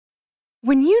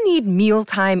When you need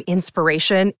mealtime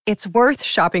inspiration, it's worth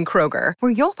shopping Kroger,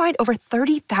 where you'll find over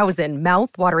 30,000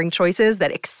 mouth-watering choices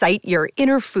that excite your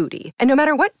inner foodie. And no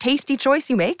matter what tasty choice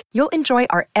you make, you'll enjoy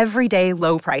our everyday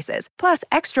low prices, plus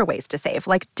extra ways to save,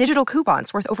 like digital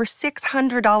coupons worth over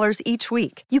 $600 each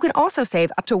week. You can also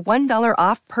save up to $1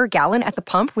 off per gallon at the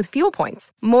pump with fuel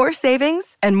points. More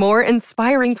savings and more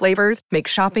inspiring flavors make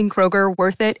shopping Kroger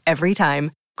worth it every time.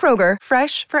 Kroger,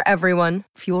 fresh for everyone.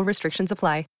 Fuel restrictions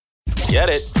apply. Get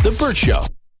it? The Bert Show.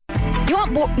 You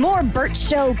want more Bert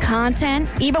Show content?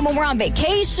 Even when we're on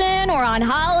vacation or on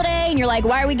holiday and you're like,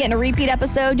 why are we getting a repeat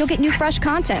episode? You'll get new fresh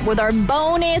content with our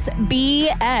bonus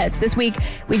BS. This week,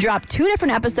 we dropped 2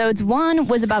 different episodes. One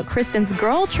was about Kristen's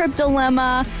girl trip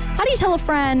dilemma. How do you tell a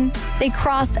friend they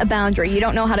crossed a boundary? You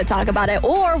don't know how to talk about it.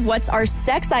 Or what's our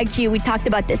sex IQ? We talked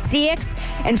about the sex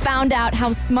and found out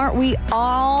how smart we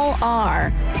all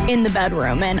are in the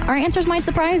bedroom. And our answers might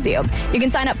surprise you. You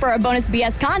can sign up for our bonus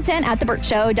BS content at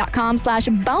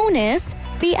thebertshow.com/bonus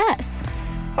BS.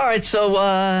 All right,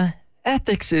 so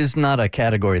ethics is not a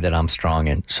category that I'm strong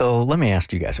in. So let me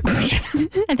ask you guys a question.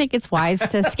 I think it's wise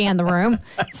to scan the room,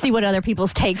 see what other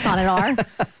people's takes on it are.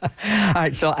 All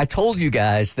right, so I told you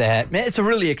guys that it's a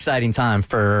really exciting time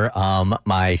for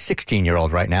my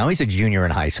 16-year-old right now. He's a junior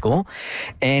in high school,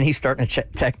 and he's starting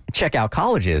to check out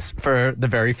colleges for the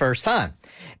very first time.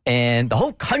 And the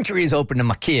whole country is open to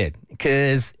my kid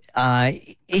because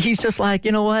he's just like,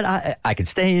 you know what, I could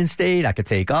stay in state, I could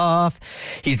take off.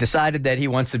 He's decided that he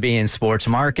wants to be in sports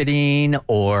marketing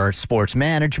or sports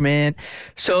management.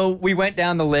 So we went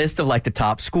down the list of like the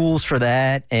top schools for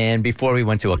that. And before we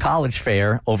went to a college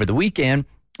fair over the weekend,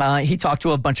 he talked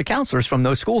to a bunch of counselors from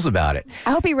those schools about it.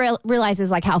 I hope he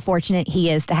realizes like how fortunate he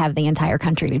is to have the entire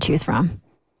country to choose from.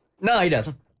 No, he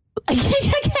doesn't. Well,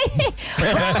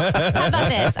 how about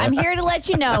this? I'm here to let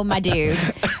you know, my dude,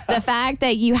 the fact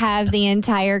that you have the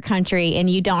entire country and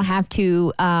you don't have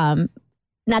to, not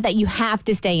that you have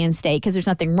to stay in state because there's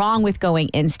nothing wrong with going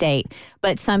in state,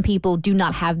 but some people do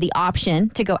not have the option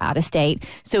to go out of state.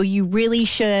 So you really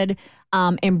should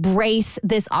embrace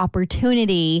this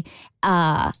opportunity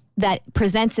that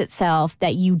presents itself,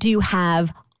 that you do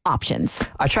have options.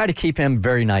 I try to keep him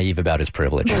very naive about his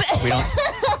privilege.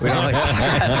 We don't like talk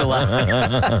about it a lot.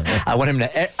 I want him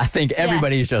to. I think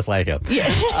everybody's just like him.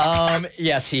 Yeah.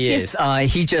 Yes, he is.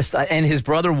 He just and his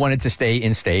brother wanted to stay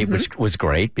in state, which was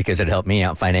great because it helped me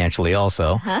out financially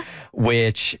also,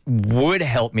 which would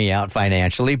help me out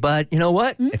financially. But you know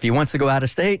what? If he wants to go out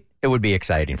of state, it would be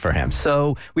exciting for him.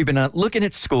 So we've been looking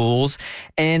at schools,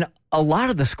 and a lot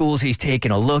of the schools he's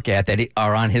taken a look at that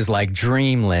are on his like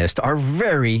dream list are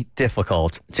very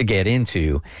difficult to get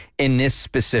into in this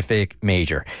specific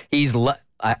major.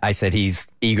 I said he's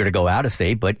eager to go out of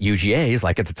state, but UGA is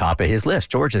like at the top of his list.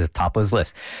 Georgia's at the top of his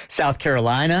list. South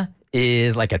Carolina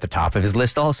is like at the top of his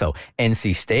list also.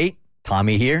 NC State,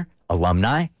 Tommy here,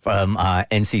 alumni from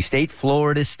NC State,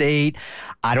 Florida State.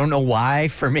 I don't know why,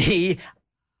 for me,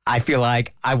 I feel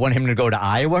like I want him to go to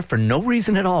Iowa for no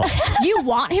reason at all. You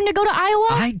want him to go to Iowa?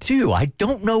 I do. I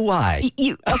don't know why.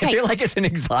 Okay. I feel like it's an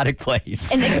exotic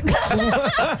place. I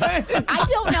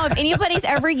don't know if anybody's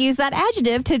ever used that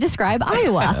adjective to describe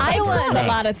Iowa. Iowa is a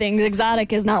lot of things.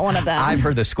 Exotic is not one of them. I've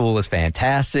heard the school is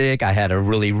fantastic. I had a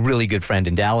really, really good friend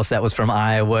in Dallas that was from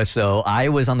Iowa. So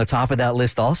Iowa's on the top of that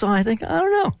list also. I think, I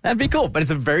don't know. That'd be cool. But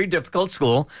it's a very difficult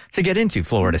school to get into.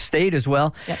 Florida State as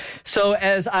well. Yep. So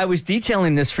as I was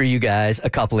detailing this for you guys a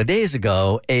couple of days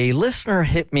ago, a listener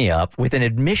hit me up with an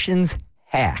admissions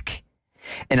hack.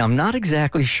 And I'm not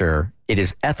exactly sure it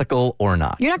is ethical or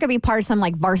not. You're not going to be part of some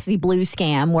like varsity blue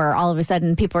scam where all of a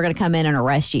sudden people are going to come in and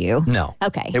arrest you. No.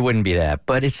 Okay. It wouldn't be that.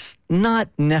 But it's not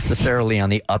necessarily on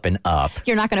the up and up.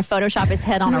 You're not going to Photoshop his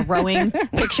head on a rowing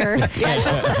picture.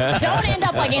 Don't end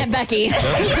up like Aunt Becky.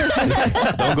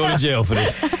 Don't go to jail for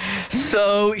this.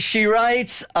 So she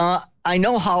writes, I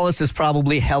know Hollis is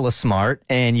probably hella smart,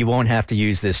 and you won't have to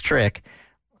use this trick.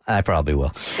 I probably will.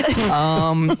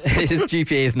 His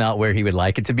GPA is not where he would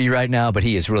like it to be right now, but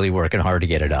he is really working hard to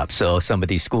get it up. So some of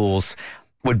these schools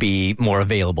would be more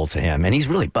available to him, and he's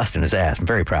really busting his ass. I'm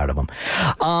very proud of him.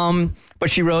 But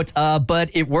she wrote,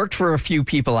 but it worked for a few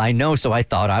people I know, so I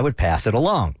thought I would pass it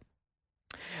along.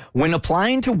 When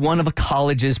applying to one of a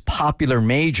college's popular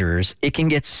majors, it can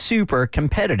get super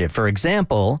competitive. For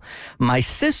example, my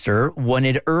sister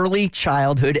wanted early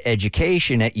childhood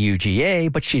education at UGA,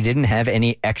 but she didn't have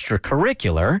any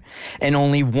extracurricular and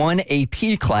only one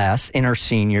AP class in her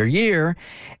senior year.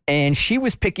 And she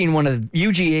was picking one of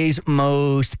UGA's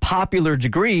most popular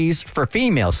degrees for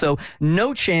females. So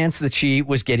no chance that she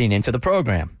was getting into the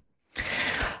program.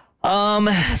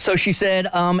 So she said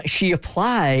she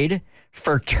applied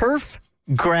for turf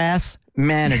grass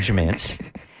management,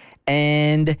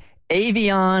 and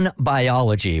avian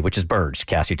biology, which is birds,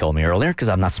 Cassie told me earlier, because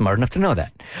I'm not smart enough to know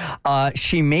that.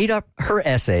 She made up her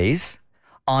essays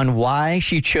on why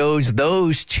she chose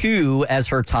those two as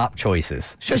her top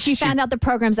choices. So she found out the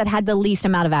programs that had the least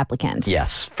amount of applicants.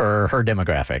 Yes, for her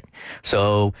demographic.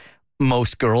 So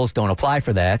most girls don't apply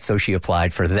for that, so she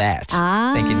applied for that,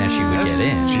 thinking that she would get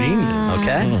in. Genius.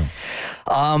 Okay?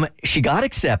 She got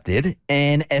accepted,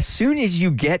 and as soon as you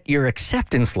get your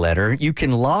acceptance letter, you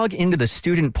can log into the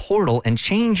student portal and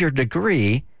change your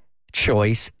degree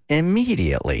choice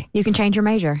immediately. You can change your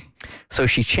major. So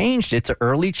she changed it to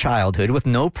early childhood with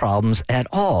no problems at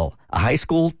all. A high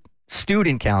school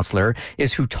student counselor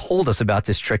is who told us about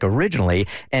this trick originally,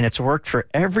 and it's worked for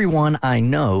everyone I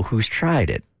know who's tried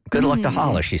it. Good luck to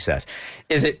Hollis, she says.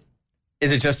 Is it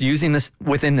just using this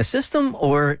within the system,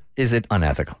 or is it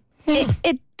unethical?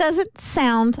 It doesn't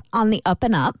sound on the up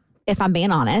and up, if I'm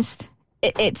being honest.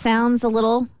 It sounds a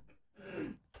little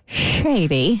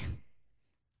shady,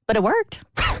 but it worked.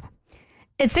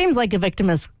 It seems like a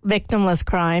victimless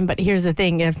crime, but here's the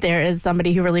thing. If there is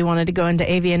somebody who really wanted to go into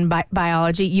avian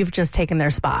biology, you've just taken their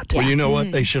spot. Well, you know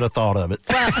what? They should have thought of it.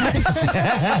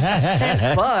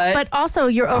 But also,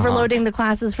 you're overloading the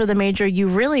classes for the major you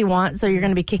really want, so you're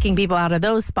going to be kicking people out of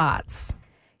those spots.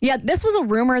 Yeah, this was a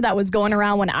rumor that was going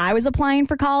around when I was applying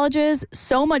for colleges,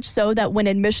 so much so that when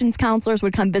admissions counselors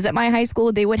would come visit my high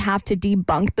school, they would have to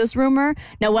debunk this rumor.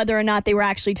 Now, whether or not they were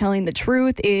actually telling the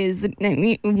truth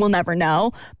we'll never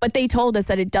know. But they told us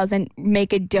that it doesn't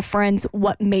make a difference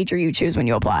what major you choose when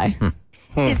you apply.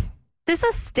 Is this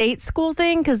a state school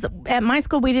thing? Because at my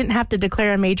school, we didn't have to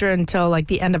declare a major until like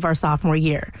the end of our sophomore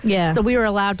year. Yeah. So we were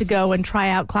allowed to go and try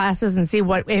out classes and see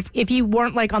what, if you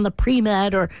weren't like on the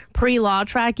pre-med or pre-law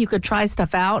track, you could try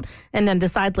stuff out and then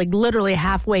decide like literally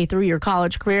halfway through your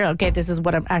college career, okay, this is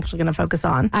what I'm actually going to focus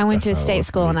on. I went to a state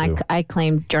school and I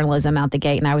claimed journalism out the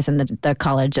gate, and I was in the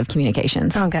College of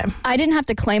Communications. Okay. I didn't have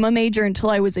to claim a major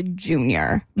until I was a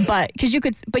junior, but you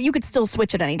could still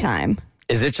switch at any time.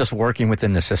 Is it just working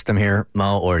within the system here,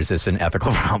 Mo, or is this an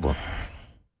ethical problem?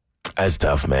 That's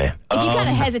tough, man. If you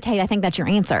gotta hesitate, I think that's your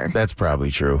answer. That's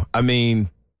probably true. I mean,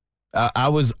 I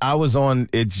was on.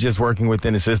 It's just working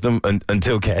within the system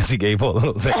until Cassie gave all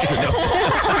those extra notes,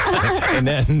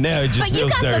 and now it just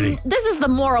feels dirty. This is the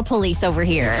moral police over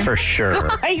here. For sure.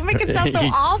 You make it sound so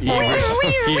awful.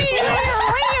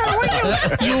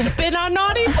 You've been a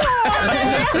naughty boy.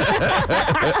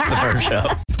 It's the Bert Show.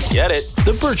 Get it?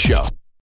 The Bert Show.